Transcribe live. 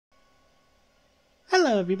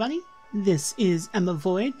Hello everybody, this is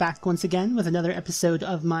emmavoid back once again with another episode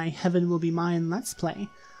of my Heaven Will Be Mine Let's Play.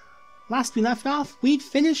 Last we left off, we'd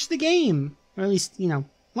finished the game, or at least,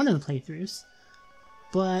 one of the playthroughs.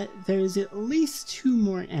 But there's at least 2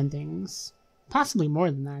 more endings, possibly more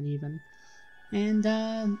than that even, and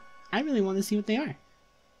I really want to see what they are.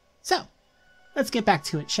 So, let's get back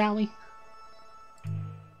to it, shall we?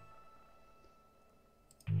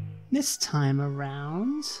 This time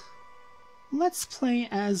around, let's play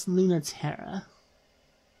as Lunaterra.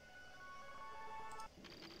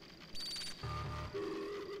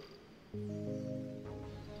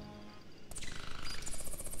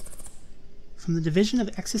 From the Division of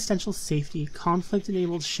Existential Safety,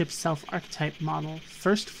 Conflict-Enabled Ship Self-Archetype Model,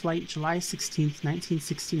 First Flight, July 16,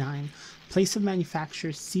 1969, Place of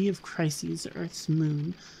Manufacture, Sea of Crises, Earth's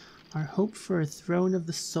Moon, our hope for a Throne of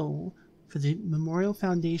the Soul, for the Memorial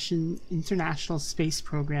Foundation International Space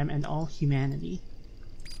Program and all humanity.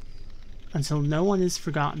 Until no one is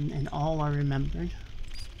forgotten and all are remembered.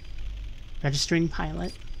 Registering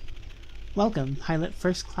pilot. Welcome, Pilot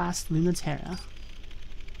First Class Lunaterra.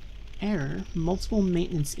 Error, multiple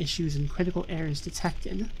maintenance issues and critical errors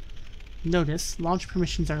detected. Notice, launch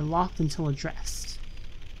permissions are locked until addressed.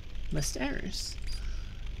 List errors.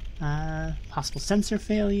 Possible sensor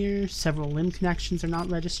failure, several limb connections are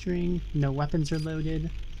not registering, no weapons are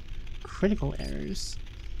loaded. Critical errors.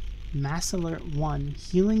 Mass Alert 1,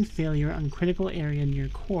 healing failure on critical area near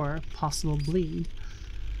core, possible bleed.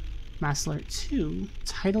 Mass Alert 2,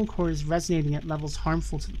 tidal core is resonating at levels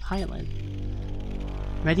harmful to the pilot.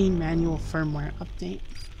 Ready manual firmware update.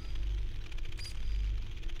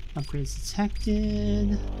 Upgrades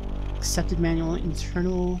detected. Accepted manual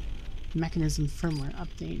internal mechanism firmware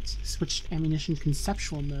update. Switched ammunition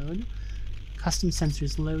conceptual mode. Custom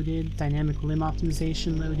sensors loaded. Dynamic limb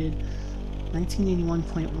optimization loaded.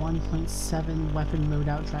 1981.1.7 weapon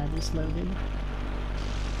loadout drivers loaded.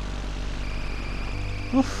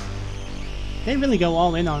 Oof. They really go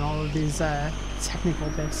all in on all of these technical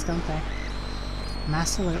bits, don't they?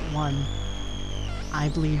 Mass Alert 1. I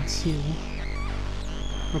bleed 2.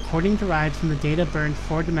 Recording derived from the data burned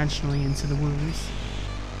 4-dimensionally into the wounds.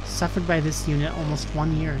 Suffered by this unit almost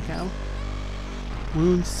 1 year ago.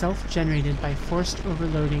 Wound self-generated by forced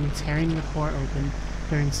overloading tearing the core open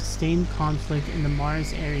during sustained conflict in the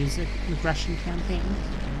Mars Ares aggression campaign.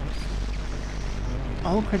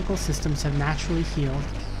 All critical systems have naturally healed,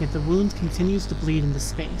 yet the wound continues to bleed into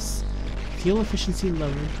space. Fuel efficiency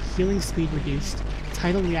lowered, healing speed reduced,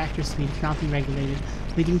 tidal reactor speed cannot be regulated,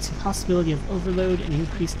 leading to possibility of overload and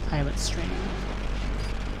increased pilot strain.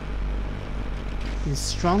 It is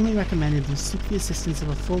strongly recommended you seek the assistance of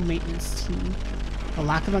a full maintenance team. A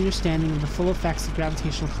lack of understanding of the full effects of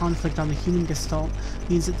gravitational conflict on the human gestalt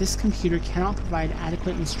means that this computer cannot provide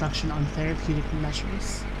adequate instruction on therapeutic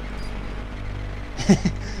measures.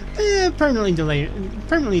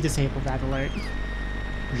 Permanently disable that alert.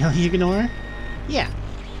 Really ignore? Yeah.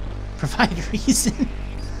 Provide a reason.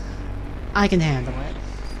 I can handle it.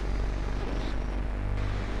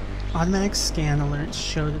 Automatic scan alerts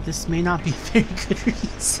show that this may not be a very good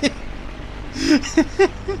reason.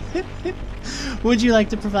 Would you like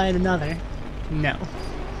to provide another? No.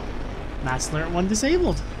 Mass Alert 1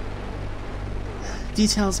 disabled.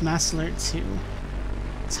 Details Mass Alert 2.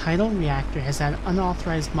 Tidal reactor has had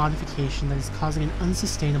unauthorized modification that is causing an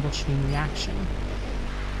unsustainable chain reaction.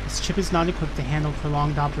 This chip is not equipped to handle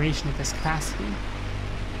prolonged operation at this capacity.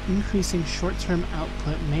 Increasing short-term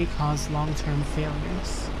output may cause long-term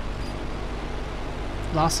failures.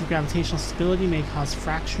 Loss of gravitational stability may cause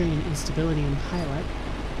fracturing and instability in pilot.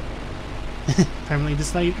 Permanently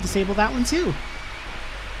disable that one too.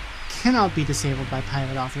 Cannot be disabled by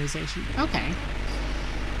pilot authorization. Okay.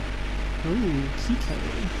 Ooh, key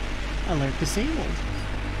code. Alert disabled.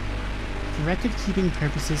 For record-keeping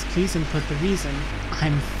purposes, please input the reason.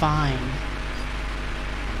 I'm fine.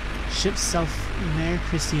 Ship Mare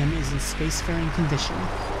Chrysium is in spacefaring condition.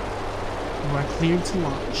 You are cleared to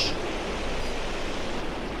launch.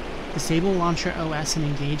 Disable launcher OS and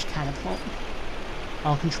engage catapult.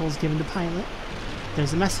 All controls given to pilot.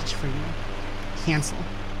 There's a message for you. Cancel.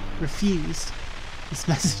 Refused. This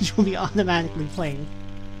message will be automatically played.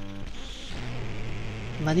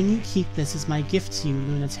 Letting you keep this is my gift to you,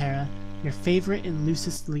 Lunaterra, your favorite and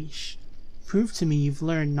loosest leash. Prove to me you've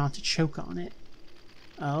learned not to choke on it.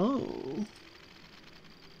 Oh.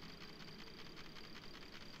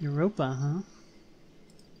 Europa, huh?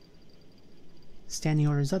 Standing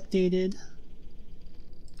orders updated.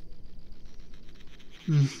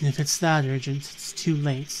 If it's that urgent, it's too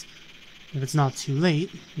late. If it's not too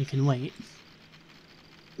late, you can wait.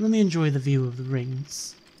 Let me enjoy the view of the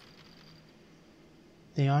rings.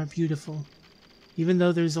 They are beautiful, even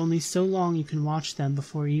though there's only so long you can watch them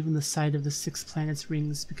before even the sight of the 6 planets'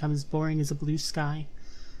 rings becomes boring as a blue sky.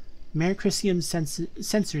 Merecrisium's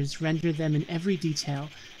sensors render them in every detail,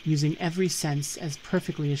 using every sense as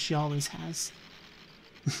perfectly as she always has.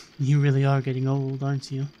 You really are getting old,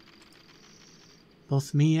 aren't you?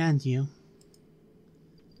 Both me and you.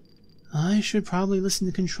 I should probably listen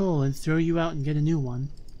to Control and throw you out and get a new one.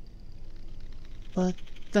 But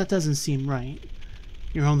that doesn't seem right.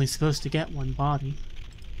 You're only supposed to get one body.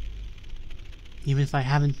 Even if I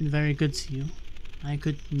haven't been very good to you, I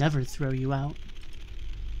could never throw you out.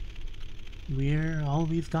 We're all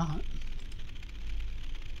we've got.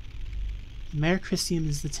 Merecrisium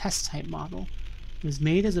is the test-type model. It was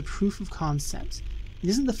made as a proof of concept. It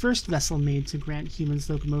isn't the first vessel made to grant humans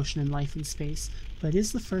locomotion and life in space, but it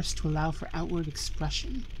is the first to allow for outward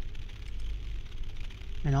expression.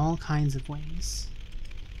 In all kinds of ways.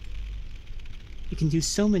 It can do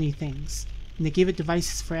so many things, and they gave it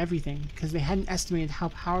devices for everything, because they hadn't estimated how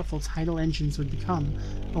powerful tidal engines would become,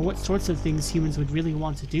 or what sorts of things humans would really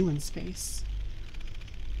want to do in space.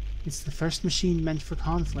 It's the first machine meant for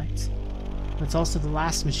conflict, but it's also the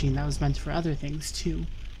last machine that was meant for other things too.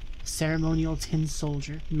 A ceremonial tin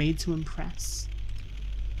soldier, made to impress.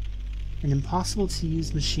 An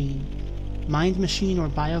impossible-to-use machine. Mind-machine or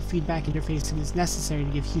biofeedback interfacing is necessary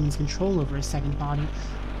to give humans control over a second body,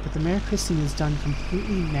 but the Merecrisium is done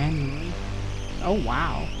completely manually. Oh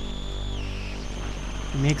wow.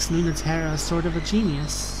 It makes Lunaterra sort of a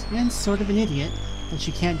genius, and sort of an idiot, that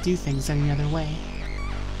she can't do things any other way.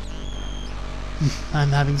 I'm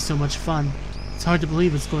having so much fun. It's hard to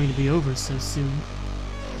believe it's going to be over so soon.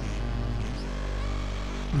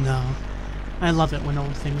 No, I love it when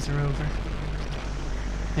old things are over,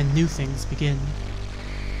 and new things begin.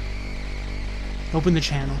 Open the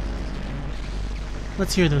channel.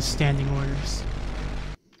 Let's hear those standing orders.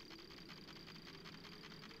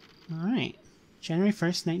 Alright, January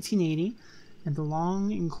 1st, 1980, and the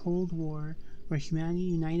long and cold war where humanity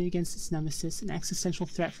united against its nemesis, an existential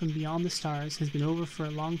threat from beyond the stars, has been over for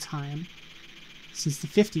a long time. Since the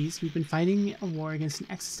 50s, we've been fighting a war against an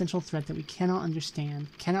existential threat that we cannot understand,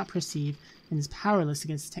 cannot perceive, and is powerless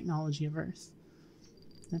against the technology of Earth.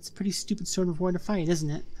 That's a pretty stupid sort of war to fight, isn't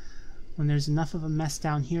it? When there's enough of a mess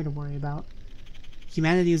down here to worry about.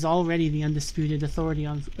 Humanity is already the undisputed authority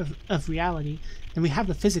of reality, and we have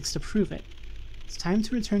the physics to prove it. It's time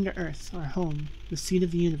to return to Earth, our home, the seat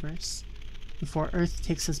of the universe. Before Earth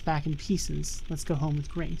takes us back in pieces, let's go home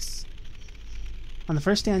with grace. On the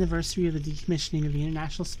first anniversary of the decommissioning of the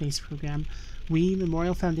International Space Program, we,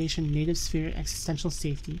 Memorial Foundation Native Sphere Existential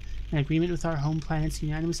Safety, in agreement with our home planet's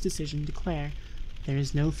unanimous decision, declare there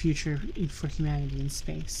is no future for humanity in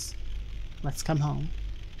space. Let's come home.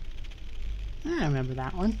 I remember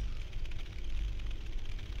that one.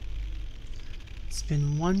 It's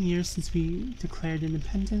been 1 year since we declared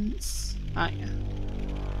independence. Ah, yeah.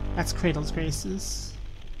 That's Cradle's Graces.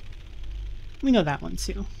 We know that one,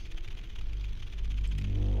 too.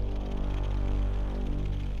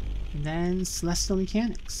 And then Celestial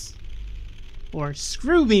Mechanics. Or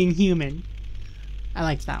Screw Being Human. I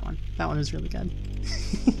liked that one. That one was really good.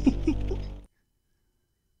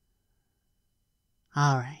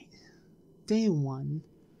 Alright. Day 1.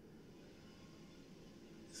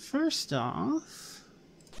 First off,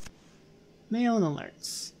 mail and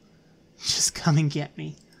alerts. Just come and get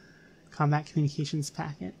me. Combat communications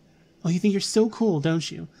packet. Oh, you think you're so cool,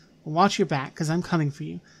 don't you? Well, watch your back, because I'm coming for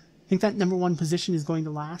you. Think that #1 position is going to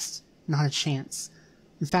last? Not a chance.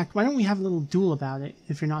 In fact, why don't we have a little duel about it,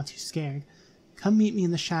 if you're not too scared? Come meet me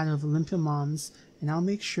in the shadow of Olympia Mons, and I'll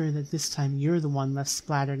make sure that this time you're the one left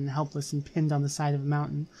splattered and helpless and pinned on the side of a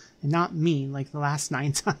mountain, and not me like the last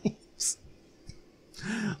 9 times.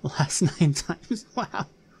 Last 9 times? Wow.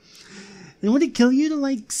 And would it kill you to,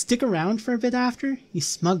 like, stick around for a bit after? You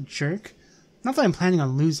smug jerk. Not that I'm planning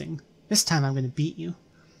on losing. This time I'm going to beat you.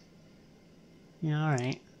 Yeah,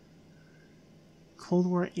 alright. Cold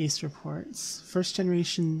War Ace reports. First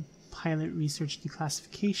generation pilot research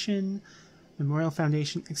declassification. Memorial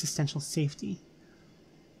Foundation existential safety.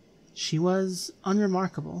 She was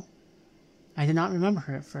unremarkable. I did not remember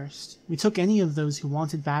her at first. We took any of those who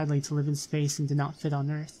wanted badly to live in space and did not fit on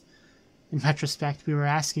Earth. In retrospect, we were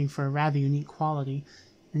asking for a rather unique quality,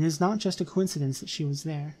 and it is not just a coincidence that she was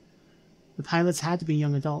there. The pilots had to be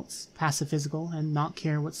young adults, passive physical, and not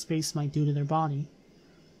care what space might do to their body.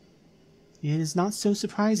 It is not so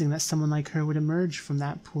surprising that someone like her would emerge from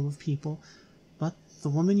that pool of people, but the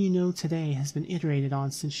woman you know today has been iterated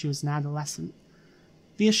on since she was an adolescent.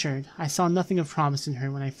 Be assured, I saw nothing of promise in her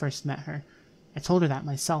when I first met her. I told her that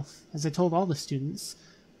myself, as I told all the students.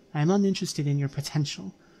 I am uninterested in your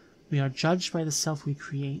potential. We are judged by the self we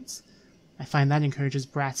create. I find that encourages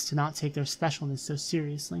brats to not take their specialness so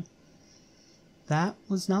seriously. That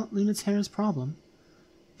was not Lunaterra's problem.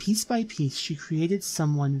 Piece by piece, she created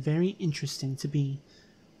someone very interesting to be.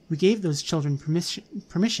 We gave those children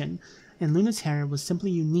permission, and Lunaterra was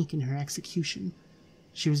simply unique in her execution.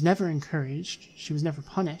 She was never encouraged. She was never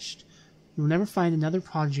punished. You will never find another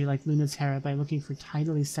prodigy like Lunaterra by looking for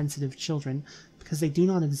tidally sensitive children, because they do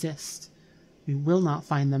not exist. We will not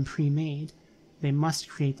find them pre-made. They must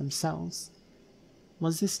create themselves.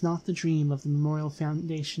 Was this not the dream of the Memorial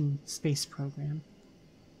Foundation space program?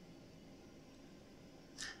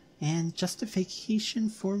 And justification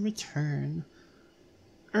for return.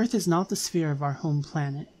 Earth is not the sphere of our home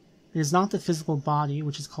planet. It is not the physical body,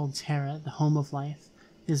 which is called Terra, the home of life.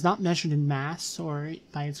 It is not measured in mass or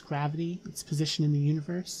by its gravity, its position in the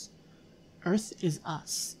universe. Earth is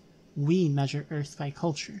us. We measure Earth by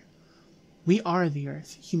culture. We are the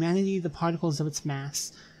Earth, humanity the particles of its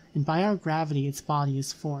mass, and by our gravity its body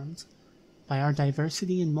is formed. By our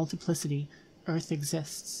diversity and multiplicity, Earth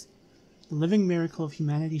exists. The living miracle of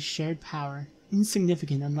humanity's shared power,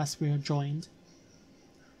 insignificant unless we are joined.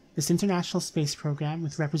 This international space program,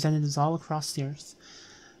 with representatives all across the Earth,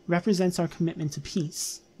 represents our commitment to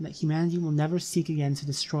peace, and that humanity will never seek again to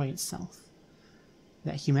destroy itself.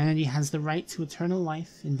 That humanity has the right to eternal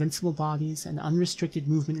life, invincible bodies, and unrestricted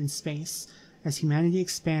movement in space, as humanity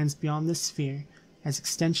expands beyond this sphere as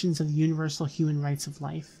extensions of the universal human rights of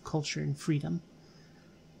life, culture, and freedom.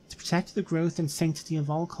 To protect the growth and sanctity of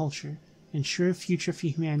all culture, ensure a future for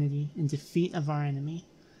humanity, and defeat of our enemy.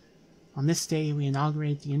 On this day, we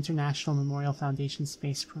inaugurate the International Memorial Foundation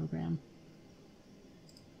Space Program.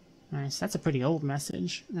 Alright, so that's a pretty old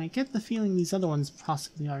message, and I get the feeling these other ones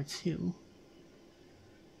possibly are too.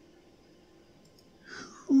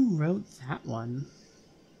 Who wrote that one?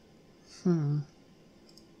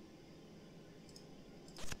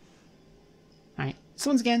 Alright, so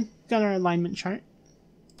once again, got our alignment chart.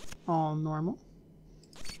 All normal.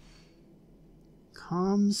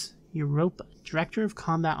 Comms Europa, Director of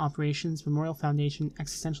Combat Operations, Memorial Foundation,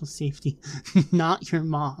 Existential Safety. Not your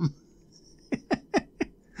mom.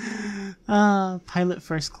 Pilot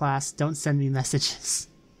First Class, don't send me messages.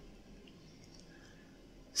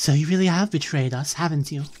 So you really have betrayed us, haven't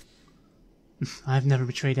you? I've never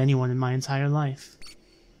betrayed anyone in my entire life.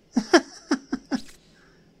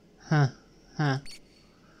 Huh.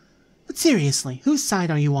 But seriously, whose side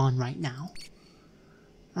are you on right now?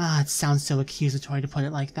 It sounds so accusatory to put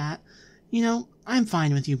it like that. You know, I'm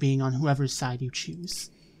fine with you being on whoever's side you choose.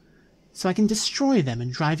 So I can destroy them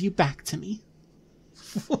and drive you back to me.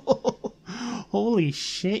 Holy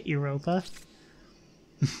shit, Europa.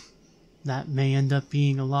 That may end up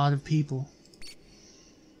being a lot of people.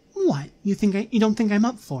 What? You don't think I'm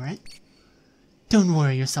up for it? Don't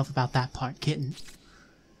worry yourself about that part, kitten.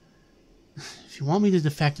 If you want me to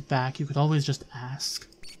defect back, you could always just ask.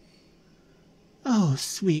 Oh,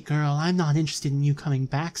 sweet girl, I'm not interested in you coming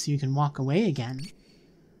back so you can walk away again.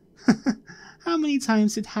 How many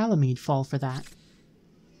times did Halamede fall for that?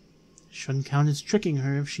 Shouldn't count as tricking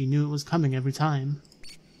her if she knew it was coming every time.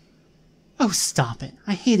 Oh, stop it.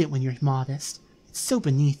 I hate it when you're modest. It's so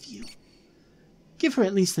beneath you. Give her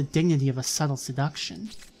at least the dignity of a subtle seduction.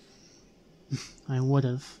 I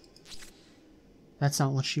would've. That's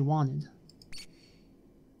not what she wanted.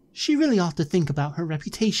 She really ought to think about her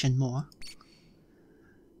reputation more.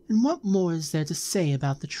 And what more is there to say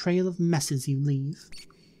about the trail of messes you leave?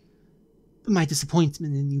 But my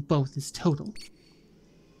disappointment in you both is total.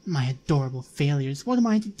 My adorable failures, what am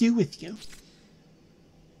I to do with you?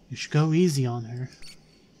 You should go easy on her.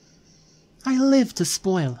 I live to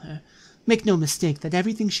spoil her. Make no mistake that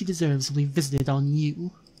everything she deserves will be visited on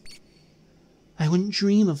you. I wouldn't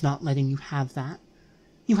dream of not letting you have that.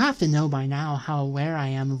 You have to know by now how aware I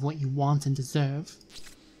am of what you want and deserve.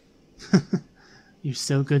 You're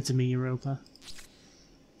so good to me, Europa.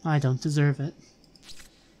 I don't deserve it.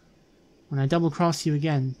 When I double-cross you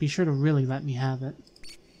again, be sure to really let me have it.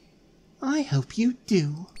 I hope you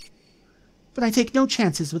do. But I take no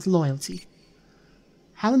chances with loyalty.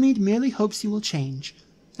 Halamede merely hopes you will change.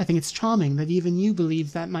 I think it's charming that even you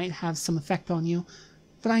believe that might have some effect on you,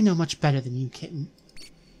 but I know much better than you, kitten.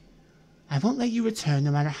 I won't let you return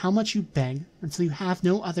no matter how much you beg until you have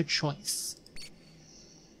no other choice.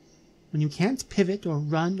 When you can't pivot or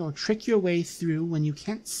run or trick your way through, when you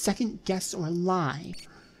can't second guess or lie,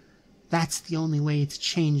 that's the only way to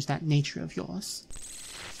change that nature of yours.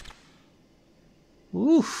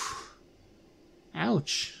 Oof.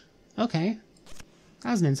 Ouch. Okay.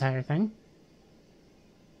 That was an entire thing.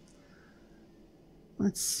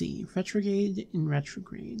 Let's see. Retrograde in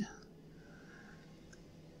retrograde.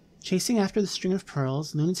 Chasing after the string of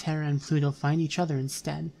pearls, Lunaterra and Pluto find each other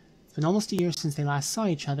instead. It's been almost a year since they last saw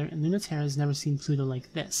each other, and Lunaterra has never seen Pluto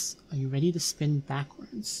like this. Are you ready to spin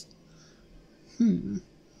backwards?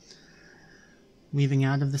 Weaving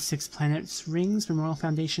out of the 6 planets' rings, Memorial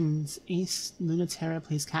Foundation's ace, Lunaterra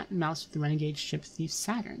plays cat and mouse with the renegade ship thief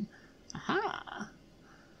Saturn. Aha!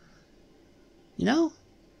 You know,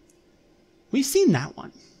 we've seen that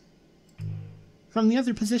one. From the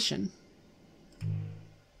other position.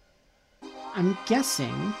 I'm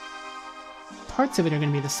guessing parts of it are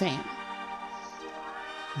going to be the same.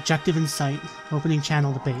 Objective in sight, opening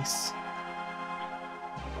channel to base.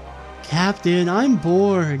 Captain, I'm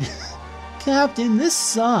bored. Captain, this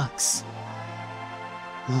sucks.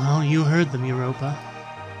 Well, you heard them, Europa.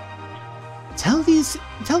 Tell those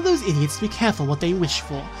idiots to be careful what they wish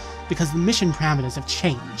for, because the mission parameters have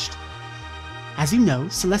changed. As you know,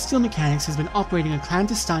 Celestial Mechanics has been operating a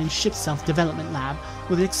clandestine ship self-development lab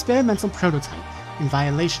with an experimental prototype, in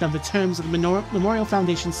violation of the terms of the Memorial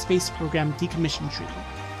Foundation Space Program Decommission Treaty.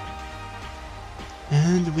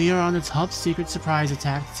 And we are on a top-secret surprise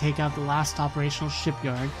attack to take out the last operational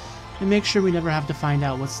shipyard, and make sure we never have to find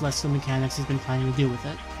out what Celestial Mechanics has been planning to do with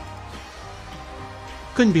it.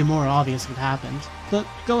 Couldn't be more obvious what happened, but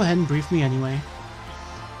go ahead and brief me anyway.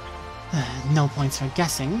 No points for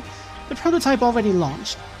guessing. The prototype already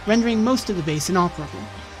launched, rendering most of the base inoperable.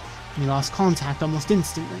 We lost contact almost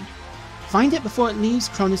instantly. Find it before it leaves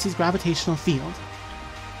Cronus' gravitational field.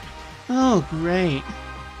 Oh, great.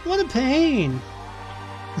 What a pain!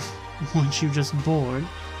 Weren't you just bored?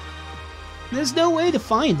 There's no way to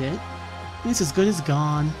find it. It's as good as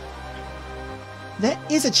gone. There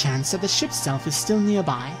is a chance that the ship self is still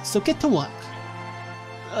nearby, so get to work.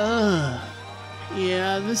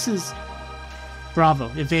 Yeah, this is...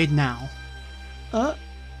 Bravo, evade now.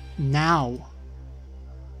 Now.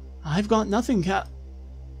 I've got nothing,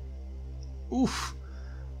 Oof.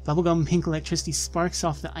 Bubblegum pink electricity sparks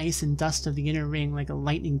off the ice and dust of the inner ring like a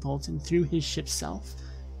lightning bolt and through his ship self.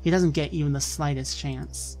 He doesn't get even the slightest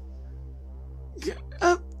chance.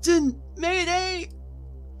 Captain! Mayday!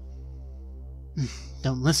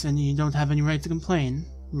 Don't listen and you don't have any right to complain,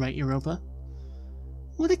 right, Europa?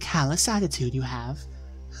 What a callous attitude you have.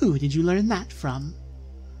 Who did you learn that from?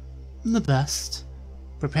 The best.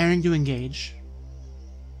 Preparing to engage.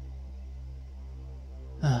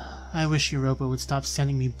 I wish Europa would stop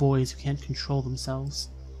sending me boys who can't control themselves.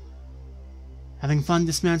 Having fun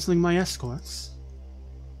dismantling my escorts?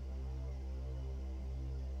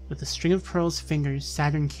 With a string of pearls fingers,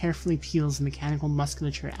 Saturn carefully peels the mechanical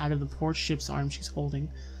musculature out of the poor ship's arm she's holding,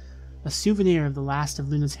 a souvenir of the last of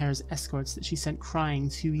Lunaterra's escorts that she sent crying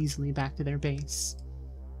too easily back to their base.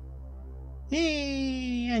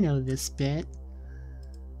 Hey, I know this bit.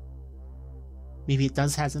 Maybe it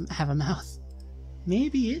does have a mouth.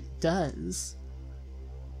 Maybe it does.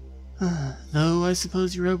 Though I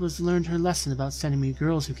suppose Europa's learned her lesson about sending me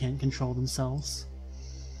girls who can't control themselves.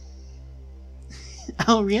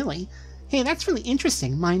 Oh, really? Hey, that's really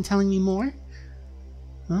interesting. Mind telling me more?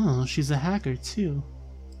 Oh, she's a hacker, too.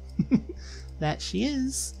 That she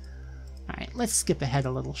is. Alright, let's skip ahead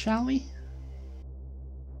a little, shall we?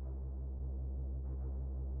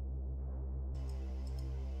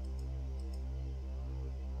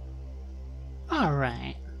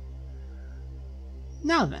 Alright.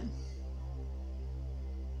 Now then.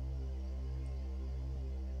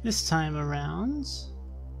 This time around...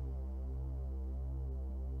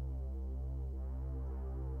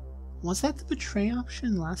 Was that the betray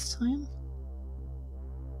option last time?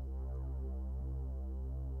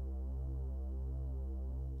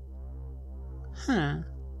 Huh.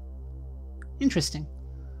 Interesting.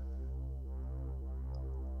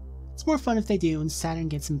 It's more fun if they do and Saturn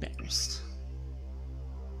gets embarrassed.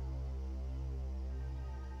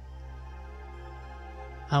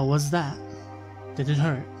 How was that? Did it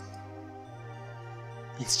hurt?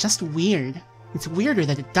 It's just weird. It's weirder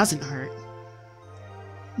that it doesn't hurt.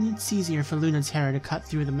 It's easier for Lunaterra to cut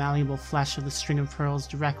through the malleable flesh of the string of pearls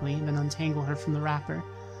directly than untangle her from the wrapper.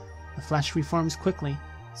 The flesh reforms quickly,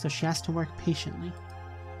 so she has to work patiently.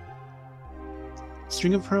 The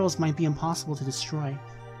string of pearls might be impossible to destroy.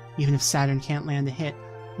 Even if Saturn can't land a hit,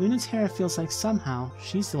 Lunaterra feels like somehow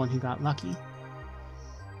she's the one who got lucky.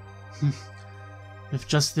 If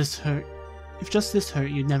just this hurt,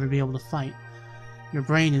 you'd never be able to fight. Your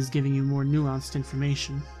brain is giving you more nuanced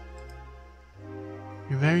information.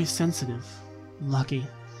 You're very sensitive. Lucky.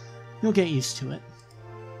 You'll get used to it.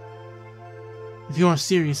 If you're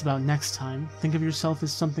serious about next time, think of yourself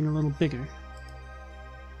as something a little bigger.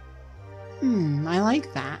 I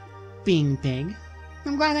like that. Being big.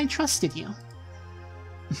 I'm glad I trusted you.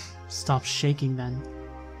 Stop shaking then,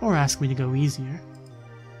 or ask me to go easier.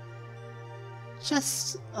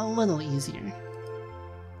 Just a little easier.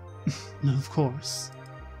 Of course.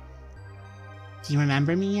 Do you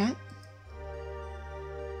remember me yet?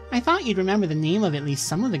 I thought you'd remember the name of at least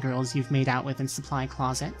some of the girls you've made out with in supply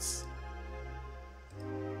closets.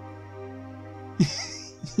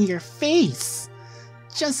 Your face!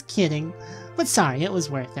 Just kidding, but sorry, it was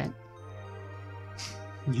worth it.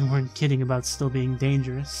 You weren't kidding about still being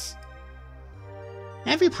dangerous.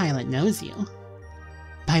 Every pilot knows you.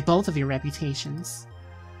 By both of your reputations.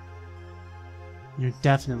 You're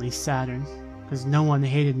definitely Saturn, because no one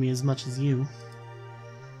hated me as much as you.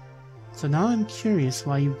 So now I'm curious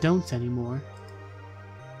why you don't anymore.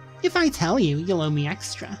 If I tell you, you'll owe me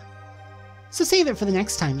extra. So save it for the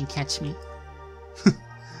next time you catch me.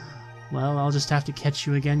 Well, I'll just have to catch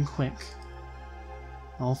you again quick.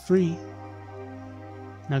 All free.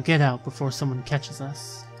 Now get out before someone catches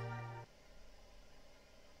us.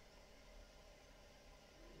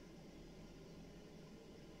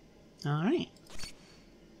 Alright.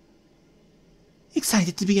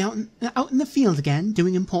 Excited to be out in the field again,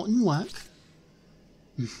 doing important work?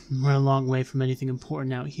 We're a long way from anything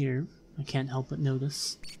important out here. I can't help but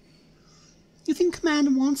notice. You think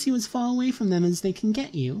Command wants you as far away from them as they can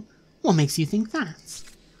get you? What makes you think that?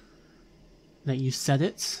 That you said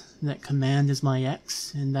it, that Command is my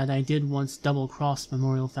ex, and that I did once double-cross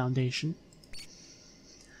Memorial Foundation.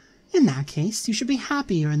 In that case, you should be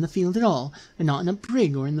happy you're in the field at all, and not in a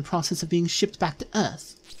brig or in the process of being shipped back to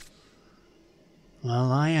Earth.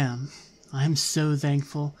 Well, I am. I'm so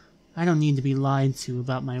thankful. I don't need to be lied to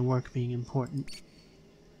about my work being important.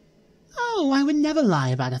 Oh, I would never lie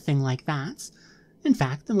about a thing like that. In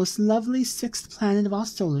fact, the most lovely sixth planet of our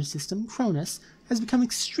solar system, Cronus, has become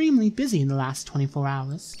extremely busy in the last 24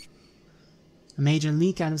 hours. A major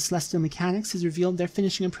leak out of Celestial Mechanics has revealed they're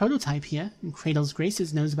finishing a prototype here, and Cradle's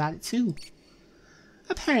Graces knows about it too.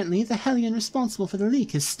 Apparently, the Hellion responsible for the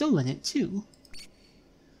leak has stolen it too.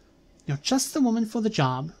 You're just the woman for the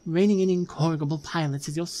job. Reining in incorrigible pilots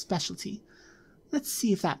is your specialty. Let's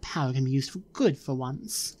see if that power can be used for good for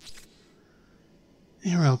once.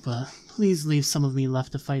 Europa, please leave some of me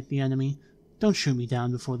left to fight the enemy. Don't shoot me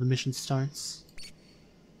down before the mission starts.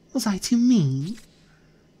 Was I too mean?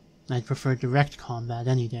 I'd prefer direct combat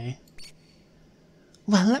any day.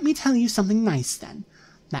 Well, let me tell you something nice then.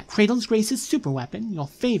 That Cradle's Grace's superweapon, your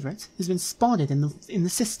favorite, has been spotted in the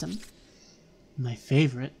system. My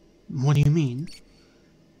favorite? What do you mean?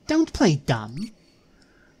 Don't play dumb.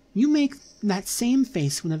 You make that same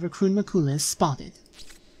face whenever Kroon Makula is spotted.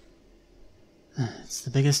 It's the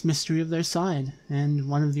biggest mystery of their side, and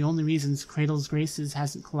one of the only reasons Cradle's Graces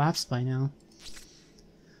hasn't collapsed by now.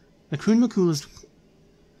 The Kroon Makula's...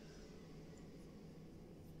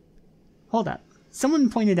 Hold up. Someone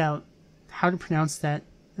pointed out how to pronounce that.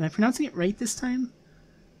 Am I pronouncing it right this time?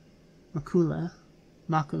 Makula.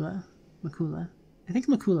 Makula. Makula. I think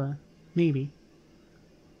Makula. Maybe.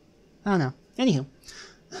 I don't know. Anywho.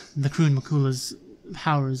 The Kroon Makula's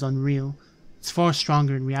power is unreal. It's far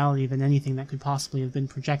stronger in reality than anything that could possibly have been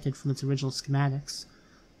projected from its original schematics.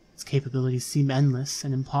 Its capabilities seem endless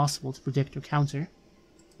and impossible to predict or counter.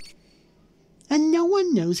 And no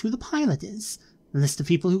one knows who the pilot is. The list of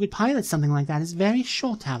people who could pilot something like that is very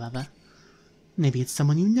short, however. Maybe it's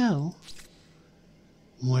someone you know.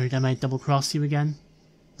 Worried I might double-cross you again?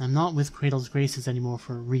 I'm not with Cradle's Graces anymore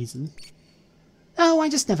for a reason. Oh, I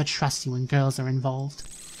just never trust you when girls are involved.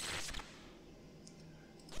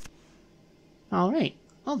 Alright,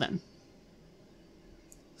 well then.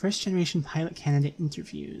 First generation pilot candidate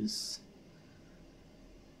interviews.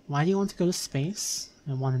 Why do you want to go to space?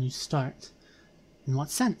 I want a new start. In what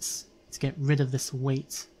sense? To get rid of this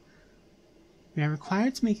weight. We are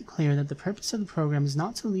required to make it clear that the purpose of the program is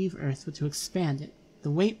not to leave Earth, but to expand it.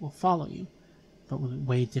 The weight will follow you. But will it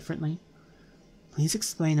weigh differently? Please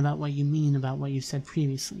explain about what you mean about what you said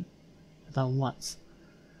previously. About what?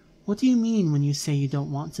 What do you mean when you say you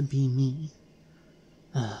don't want to be me?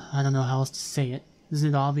 I don't know how else to say it. Isn't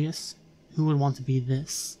it obvious? Who would want to be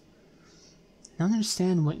this? I don't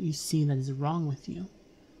understand what you see that is wrong with you.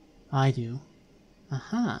 I do.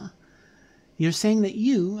 Aha. You're saying that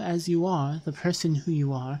you, as you are, the person who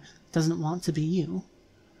you are, doesn't want to be you?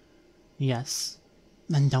 Yes.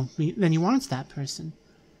 Then then you aren't that person.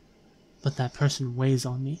 But that person weighs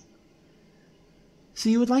on me. So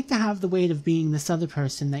you would like to have the weight of being this other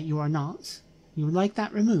person that you are not? You would like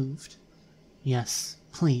that removed? Yes,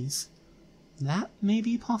 please. That may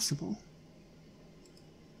be possible.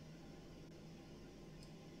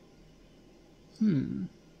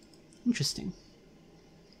 Interesting.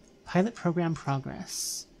 Pilot program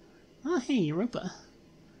progress. Oh, hey, Europa.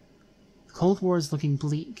 The Cold War is looking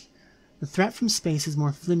bleak. The threat from space is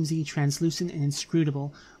more flimsy, translucent, and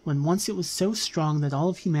inscrutable, when once it was so strong that all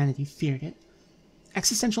of humanity feared it.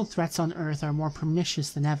 Existential threats on Earth are more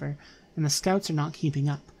pernicious than ever, and the scouts are not keeping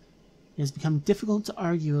up. It has become difficult to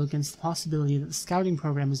argue against the possibility that the scouting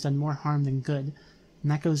program has done more harm than good, and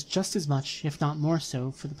that goes just as much, if not more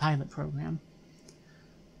so, for the pilot program.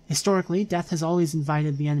 Historically, death has always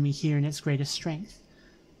invited the enemy here in its greatest strength.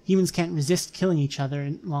 Humans can't resist killing each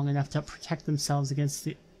other long enough to protect themselves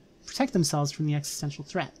from the existential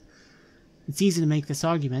threat. It's easy to make this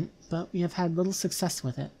argument, but we have had little success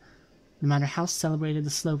with it. No matter how celebrated the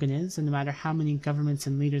slogan is, and no matter how many governments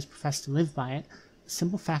and leaders profess to live by it, the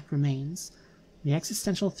simple fact remains: the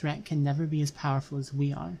existential threat can never be as powerful as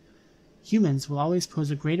we are. Humans will always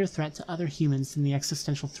pose a greater threat to other humans than the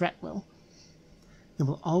existential threat will. It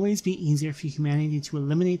will always be easier for humanity to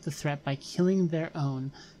eliminate the threat by killing their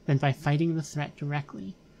own than by fighting the threat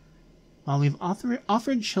directly. While we've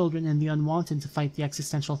offered children and the unwanted to fight the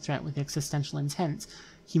existential threat with existential intent,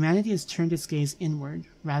 humanity has turned its gaze inward,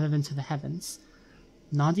 rather than to the heavens.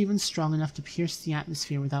 Not even strong enough to pierce the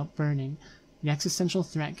atmosphere without burning, the existential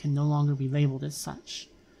threat can no longer be labeled as such.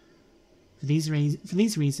 For these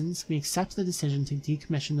reasons, we accept the decision to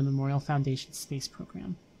decommission the Memorial Foundation space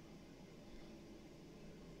program.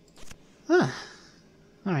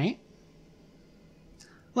 Alright.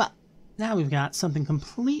 Well, now we've got something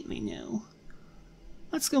completely new.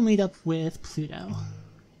 Let's go meet up with Pluto.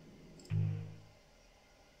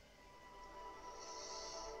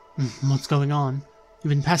 What's going on?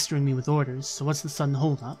 You've been pestering me with orders, so what's the sudden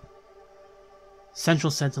holdup?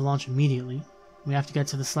 Central said to launch immediately. We have to get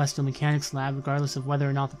to the Celestial Mechanics Lab regardless of whether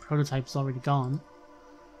or not the prototype is already gone.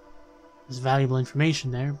 There's valuable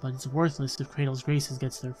information there, but it's worthless if Cradle's Graces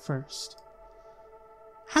gets there first.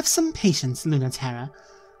 Have some patience, Lunaterra.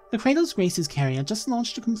 The Cradle's Graces carrier just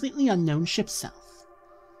launched a completely unknown ship self.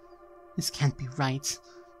 This can't be right.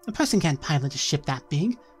 A person can't pilot a ship that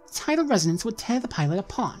big. The tidal resonance would tear the pilot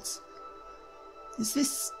apart. Is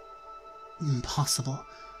this impossible?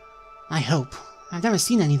 I hope. I've never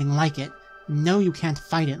seen anything like it. No, you can't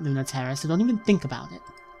fight it, Lunaterra, so don't even think about it.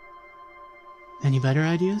 Any better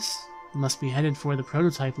ideas? You must be headed for where the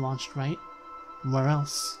prototype launched, right? Where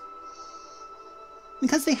else?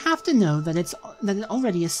 Because they have to know that it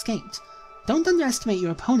already escaped. Don't underestimate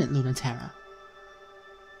your opponent, Lunaterra.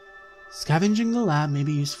 Scavenging the lab may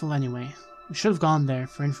be useful anyway. We should have gone there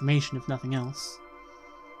for information if nothing else.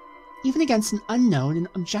 Even against an unknown and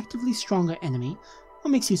objectively stronger enemy, what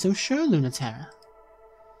makes you so sure, Lunaterra?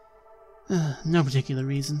 No particular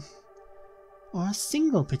reason. Or a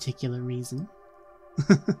single particular reason.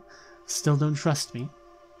 Still don't trust me?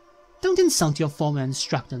 Don't insult your former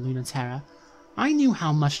instructor, Lunaterra. I knew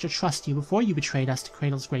how much to trust you before you betrayed us to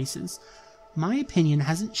Cradle's Graces. My opinion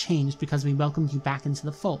hasn't changed because we welcomed you back into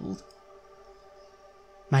the fold.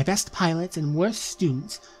 My best pilot and worst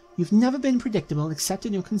student, you've never been predictable except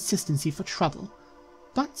in your consistency for trouble.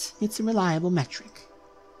 But it's a reliable metric.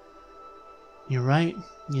 You're right,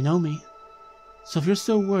 you know me. So if you're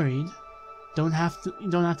so worried, you don't have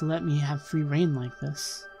to let me have free rein like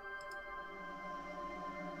this.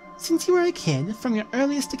 Since you were a kid, from your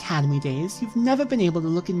earliest academy days, you've never been able to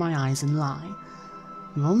look in my eyes and lie.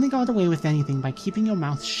 You only got away with anything by keeping your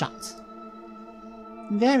mouth shut.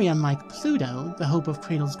 Very unlike Pluto, the hope of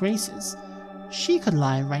Cradle's Graces. She could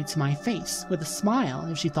lie right to my face, with a smile,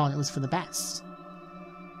 if she thought it was for the best.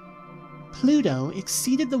 Pluto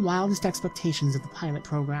exceeded the wildest expectations of the pilot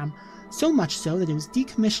program, so much so that it was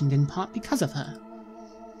decommissioned in part because of her.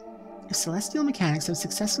 If Celestial Mechanics have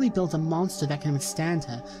successfully built a monster that can withstand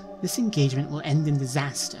her, this engagement will end in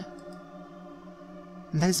disaster.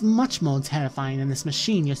 And that is much more terrifying than this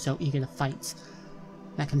machine you're so eager to fight.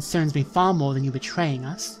 That concerns me far more than you betraying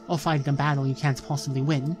us, or fighting a battle you can't possibly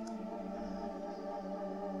win.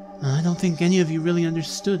 I don't think any of you really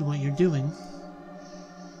understood what you're doing.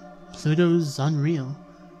 Pluto's unreal.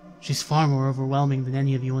 She's far more overwhelming than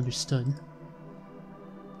any of you understood.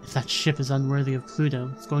 If that ship is unworthy of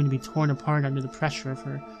Pluto, it's going to be torn apart under the pressure of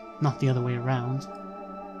her, not the other way around.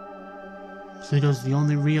 Pluto's the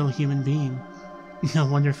only real human being. No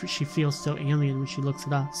wonder she feels so alien when she looks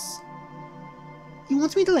at us. You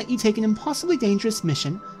want me to let you take an impossibly dangerous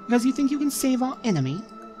mission because you think you can save our enemy?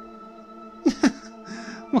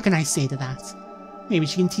 What can I say to that? Maybe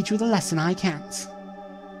she can teach you the lesson I can't.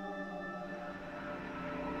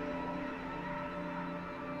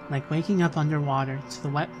 Like waking up underwater to the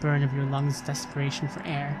wet burn of your lungs' desperation for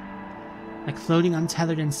air. Like floating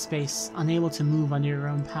untethered in space, unable to move under your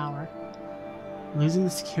own power. Losing the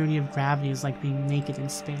security of gravity is like being naked in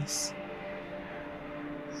space.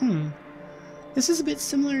 This is a bit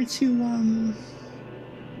similar to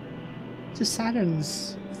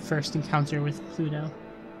Saturn's first encounter with Pluto.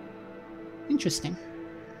 Interesting.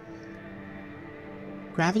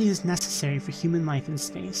 Gravity is necessary for human life in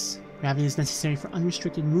space. Gravity is necessary for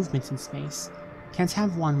unrestricted movement in space. Can't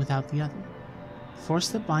have one without the other. The force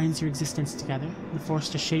that binds your existence together, the force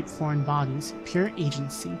to shape foreign bodies, pure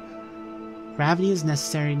agency. Gravity is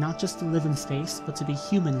necessary not just to live in space, but to be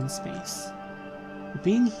human in space. But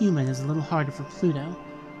being human is a little harder for Pluto,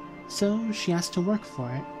 so she has to work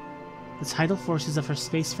for it. The tidal forces of her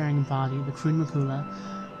spacefaring body, the Krun Makula,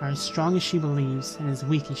 are as strong as she believes and as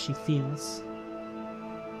weak as she feels.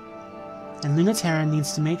 And Lunaterra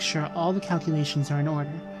needs to make sure all the calculations are in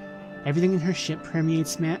order. Everything in her ship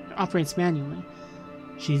operates manually.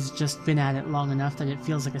 She's just been at it long enough that it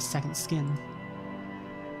feels like a second skin.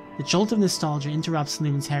 The jolt of nostalgia interrupts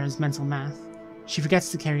Lunaterra's mental math. She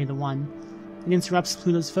forgets to carry the one. It interrupts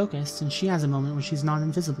Pluto's focus, and she has a moment where she's not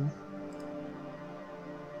invisible.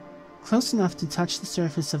 Close enough to touch the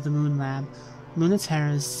surface of the moon lab,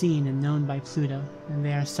 Lunaterra is seen and known by Pluto, and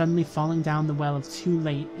they are suddenly falling down the well of too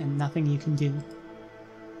late and nothing you can do.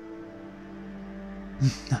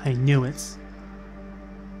 I knew it.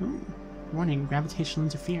 Ooh, warning, gravitational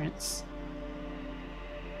interference.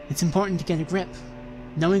 It's important to get a grip.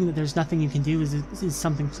 Knowing that there's nothing you can do is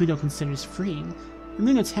something Pluto considers freeing, and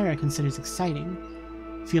Lunaterra considers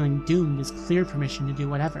exciting. Feeling doomed is clear permission to do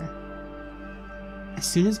whatever. As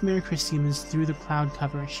soon as Mare Christium is through the cloud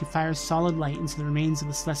cover, she fires solid light into the remains of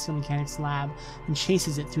the Celestial Mechanics lab and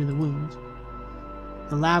chases it through the wound.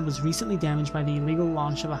 The lab was recently damaged by the illegal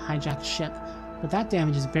launch of a hijacked ship, but that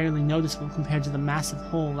damage is barely noticeable compared to the massive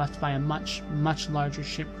hole left by a much, much larger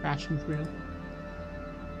ship crashing through.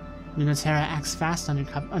 Lunaterra acts fast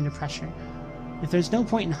under pressure. If there's no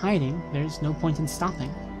point in hiding, there's no point in stopping.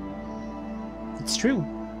 It's true.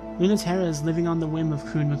 Lunaterra is living on the whim of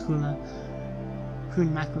Krun Makula.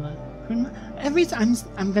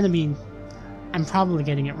 I'm probably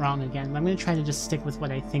getting it wrong again, but I'm going to try to just stick with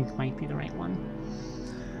what I think might be the right one.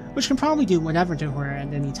 Which can probably do whatever to her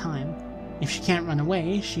at any time. If she can't run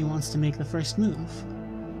away, she wants to make the first move.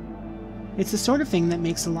 It's the sort of thing that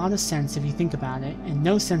makes a lot of sense if you think about it, and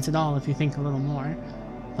no sense at all if you think a little more.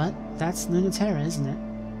 But that's Lunaterra, isn't it?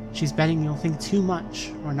 She's betting you'll think too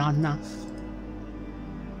much, or not enough.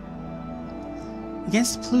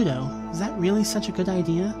 Against Pluto, is that really such a good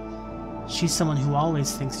idea? She's someone who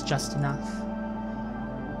always thinks just enough.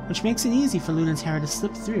 Which makes it easy for Lunaterra to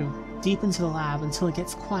slip through, deep into the lab until it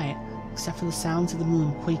gets quiet, except for the sounds of the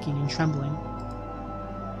moon quaking and trembling.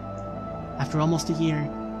 After almost a year,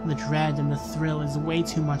 the dread and the thrill is way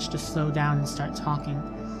too much to slow down and start talking.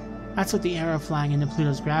 That's what the arrow flying into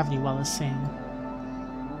Pluto's gravity well is saying.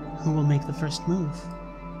 Who will make the first move?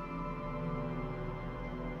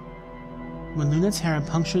 When Lunaterra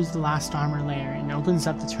punctures the last armor layer and opens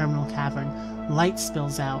up the terminal cavern, light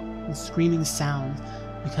spills out and screaming sound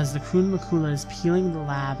because the Krun Makula is peeling the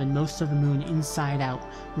lab and most of the moon inside out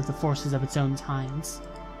with the forces of its own tides.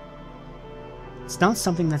 It's not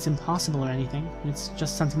something that's impossible or anything, it's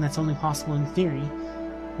just something that's only possible in theory,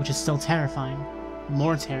 which is still terrifying.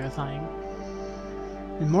 More terrifying.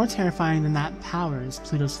 And more terrifying than that power is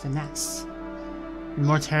Pluto's finesse. And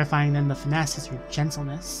more terrifying than the finesse is her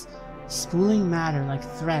gentleness, spooling matter like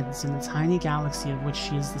threads in the tiny galaxy of which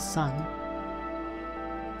she is the sun.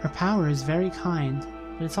 Her power is very kind,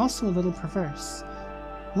 but it's also a little perverse.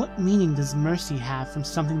 What meaning does mercy have from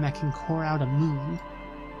something that can core out a moon?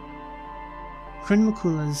 Krun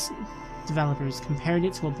Makula's developers compared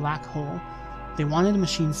it to a black hole. They wanted a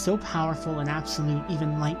machine so powerful and absolute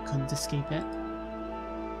even light couldn't escape it.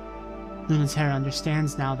 Lunaterra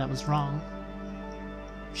understands now that was wrong.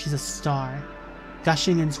 She's a star,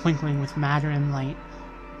 gushing and twinkling with matter and light.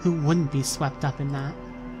 Who wouldn't be swept up in that?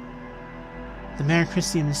 The Mare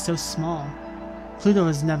Christium is so small. Pluto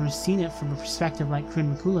has never seen it from a perspective like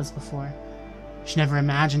Krun Makula's before. She never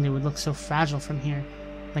imagined it would look so fragile from here,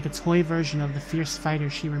 like a toy version of the fierce fighter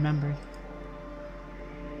she remembered.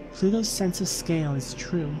 Pluto's sense of scale is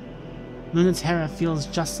true. Lunaterra feels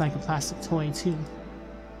just like a plastic toy, too.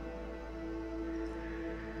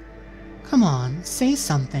 Come on, say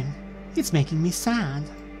something. It's making me sad.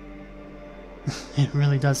 It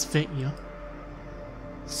really does fit you.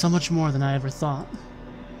 So much more than I ever thought.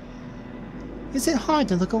 Is it hard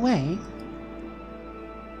to look away?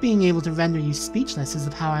 Being able to render you speechless is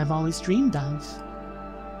the power I've always dreamed of.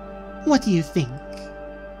 What do you think?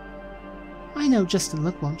 I know just a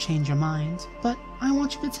look won't change your mind, but I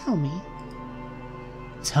want you to tell me.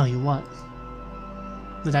 Tell you what?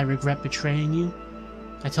 That I regret betraying you,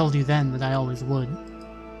 I told you then that I always would.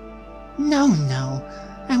 No, no.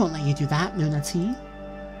 I won't let you do that, Luna T.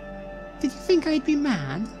 Did you think I'd be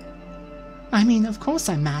mad? I mean, of course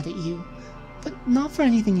I'm mad at you, but not for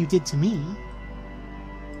anything you did to me.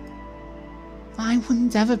 I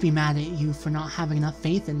wouldn't ever be mad at you for not having enough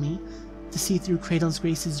faith in me to see through Cradle's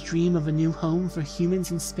Grace's dream of a new home for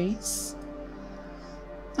humans in space.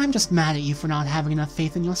 I'm just mad at you for not having enough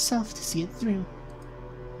faith in yourself to see it through.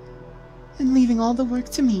 And leaving all the work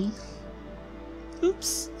to me.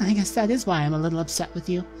 Oops, I guess that is why I'm a little upset with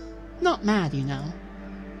you. Not mad, you know.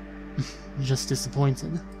 Just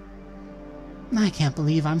disappointed. I can't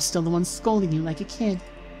believe I'm still the one scolding you like a kid.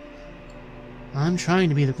 I'm trying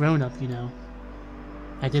to be the grown-up, you know.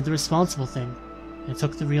 I did the responsible thing. I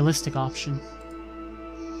took the realistic option.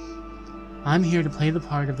 I'm here to play the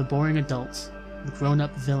part of the boring adult, the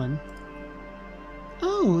grown-up villain.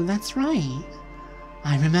 Oh, that's right.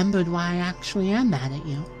 I remembered why I actually am mad at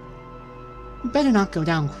you. You better not go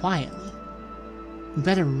down quietly. You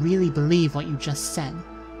better really believe what you just said.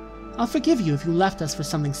 I'll forgive you if you left us for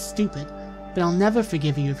something stupid, but I'll never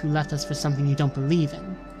forgive you if you left us for something you don't believe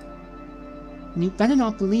in. And you better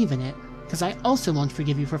not believe in it, because I also won't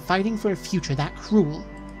forgive you for fighting for a future that cruel.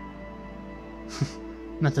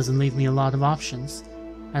 That doesn't leave me a lot of options.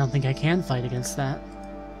 I don't think I can fight against that.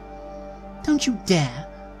 Don't you dare!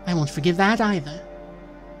 I won't forgive that either.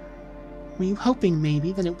 Were you hoping,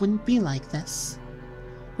 maybe, that it wouldn't be like this?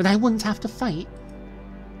 That I wouldn't have to fight?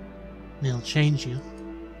 It'll change you.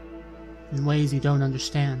 In ways you don't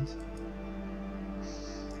understand.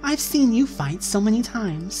 I've seen you fight so many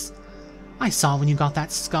times. I saw when you got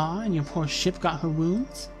that scar and your poor ship got her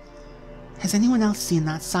wounds. Has anyone else seen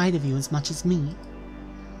that side of you as much as me?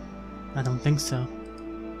 I don't think so.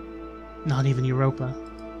 Not even Europa.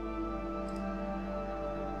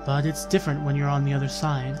 But it's different when you're on the other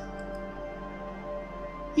side.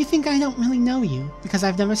 You think I don't really know you, because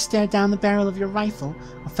I've never stared down the barrel of your rifle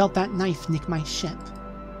or felt that knife nick my ship?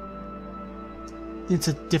 It's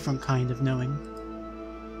a different kind of knowing.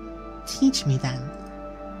 Teach me then.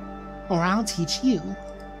 Or I'll teach you.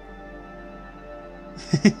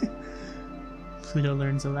 Pluto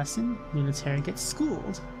learns a lesson, Lunatera gets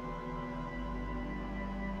schooled.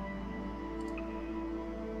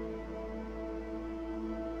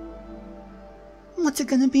 What's it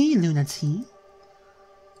gonna be, Luna T?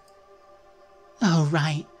 Oh,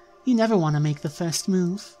 right. You never want to make the first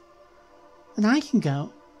move. Then I can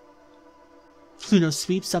go. Pluto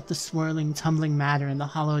sweeps up the swirling, tumbling matter in the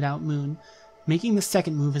hollowed-out moon. Making the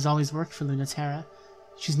second move has always worked for Lunatera.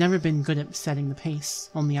 She's never been good at setting the pace,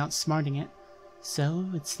 only outsmarting it. So,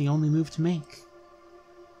 it's the only move to make.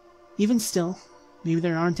 Even still, maybe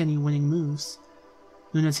there aren't any winning moves.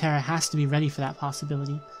 Lunatera has to be ready for that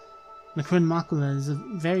possibility. The Krun Makula is a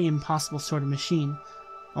very impossible sort of machine,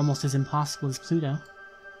 almost as impossible as Pluto.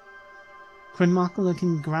 Krun Makula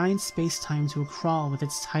can grind space-time to a crawl with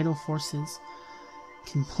its tidal forces,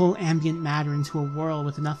 can pull ambient matter into a whirl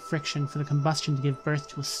with enough friction for the combustion to give birth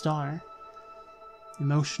to a star.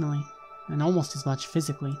 Emotionally, and almost as much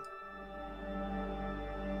physically.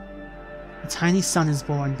 A tiny sun is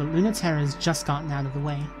born, but Lunatera has just gotten out of the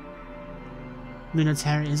way.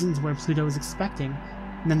 Lunatera isn't where Pluto is expecting,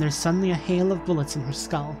 and then there's suddenly a hail of bullets in her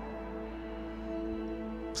skull.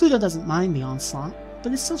 Pluto doesn't mind the onslaught,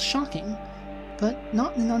 but it's still shocking, but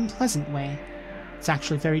not in an unpleasant way. It's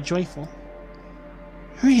actually very joyful.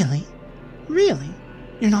 Really? Really?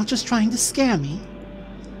 You're not just trying to scare me?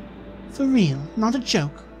 For real, not a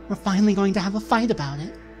joke. We're finally going to have a fight about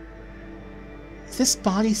it. Is this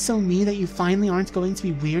body so me that you finally aren't going to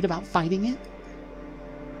be weird about fighting it?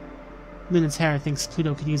 Lunatera thinks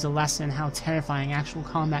Pluto could use a lesson in how terrifying actual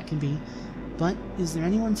combat can be, but is there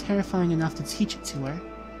anyone terrifying enough to teach it to her?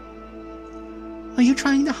 Are you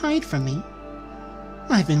trying to hide from me?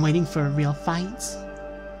 I've been waiting for a real fight.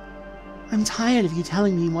 I'm tired of you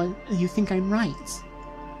telling me what you think I'm right.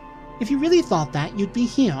 If you really thought that, you'd be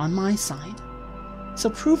here on my side. So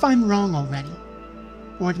prove I'm wrong already.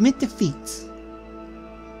 Or admit defeat.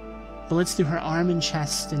 Bullets through her arm and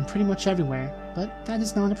chest and pretty much everywhere, but that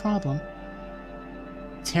is not a problem.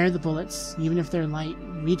 Tear the bullets, even if they're light,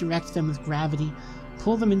 redirect them with gravity,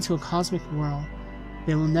 pull them into a cosmic whirl.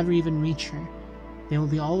 They will never even reach her. They will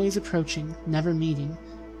be always approaching, never meeting.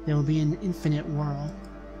 They will be an infinite whirl.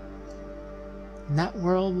 And that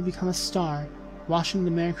whirl will become a star, washing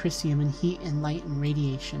the Mercurium in heat and light and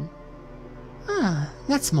radiation. Ah,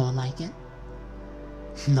 that's more like it.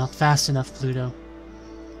 Not fast enough, Pluto.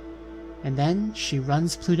 And then she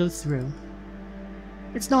runs Pluto through.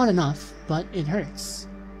 It's not enough, but it hurts.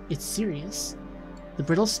 It's serious. The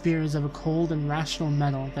brittle spear is of a cold and rational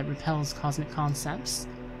metal that repels cosmic concepts.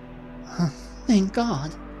 Thank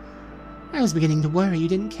God. I was beginning to worry you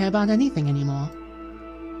didn't care about anything anymore.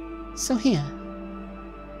 So here.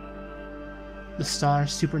 The star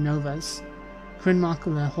supernovas.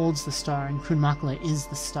 Krunmakula holds the star, and Krunmakula is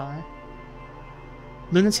the star.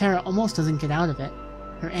 Lunaterra almost doesn't get out of it.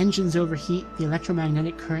 Her engines overheat, the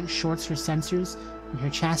electromagnetic current shorts her sensors, and her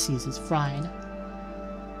chassis is fried.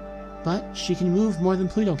 But she can move more than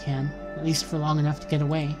Pluto can, at least for long enough to get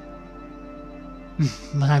away.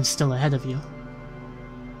 But I'm still ahead of you.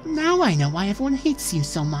 Now I know why everyone hates you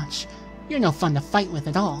so much. You're no fun to fight with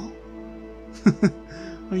at all.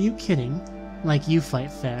 Are you kidding? Like you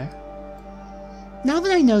fight fair. Now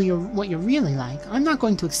that I know what you're really like, I'm not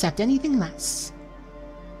going to accept anything less.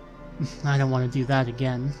 I don't want to do that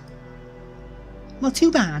again. Well,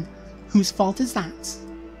 too bad. Whose fault is that?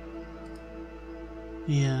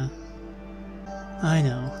 Yeah. I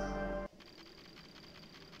know.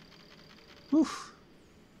 Oof.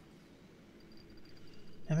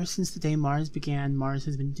 Ever since the day Mars began, Mars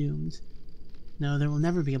has been doomed. No, there will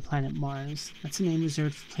never be a planet Mars. That's a name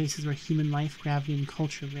reserved for places where human life, gravity, and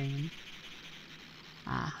culture reign.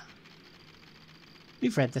 Ah.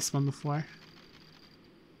 We've read this one before.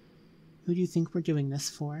 Who do you think we're doing this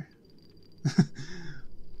for?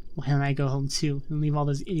 Why don't I go home too and leave all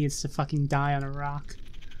those idiots to fucking die on a rock?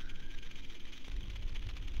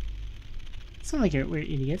 It's not like we're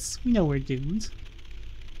idiots. We know we're doomed.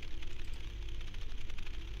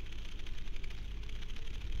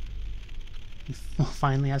 We'll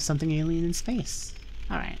finally have something alien in space.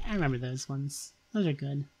 Alright, I remember those ones. Those are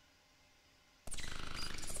good.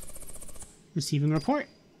 Receiving report.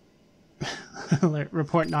 Alert.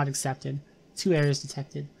 Report not accepted. 2 errors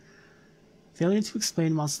detected. Failure to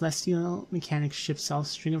explain why Celestial Mechanics' ship self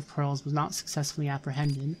String of Pearls was not successfully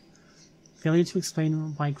apprehended. Failure to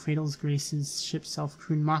explain why Cradle's Grace's ship self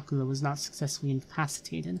Krunmakula was not successfully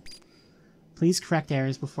incapacitated. Please correct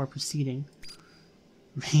errors before proceeding.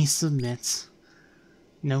 Resubmit.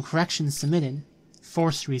 No corrections submitted.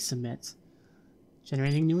 Force resubmit.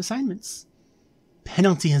 Generating new assignments.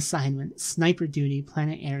 Penalty assignment. Sniper duty.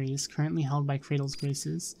 Planet Ares. Currently held by Cradle's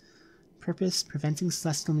Graces. Purpose: preventing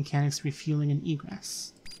Celestial Mechanics refueling and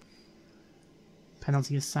egress.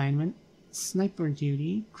 Penalty assignment. Sniper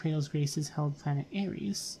duty. Cradle's Graces held Planet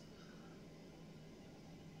Ares.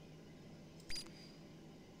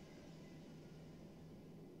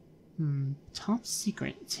 Top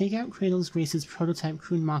secret. Take out Cradle's Grace's prototype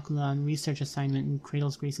Krunmakula on research assignment in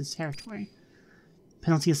Cradle's Grace's territory.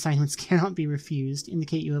 Penalty assignments cannot be refused.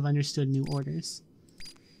 Indicate you have understood new orders.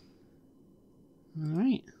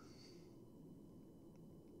 Alright.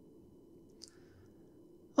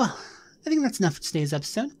 Well, I think that's enough for today's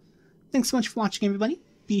episode. Thanks so much for watching, everybody.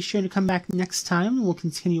 Be sure to come back next time and we'll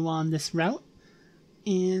continue on this route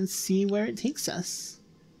and see where it takes us.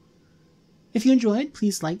 If you enjoyed,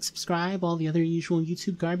 please like, subscribe, all the other usual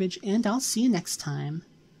YouTube garbage, and I'll see you next time.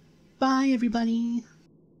 Bye, everybody!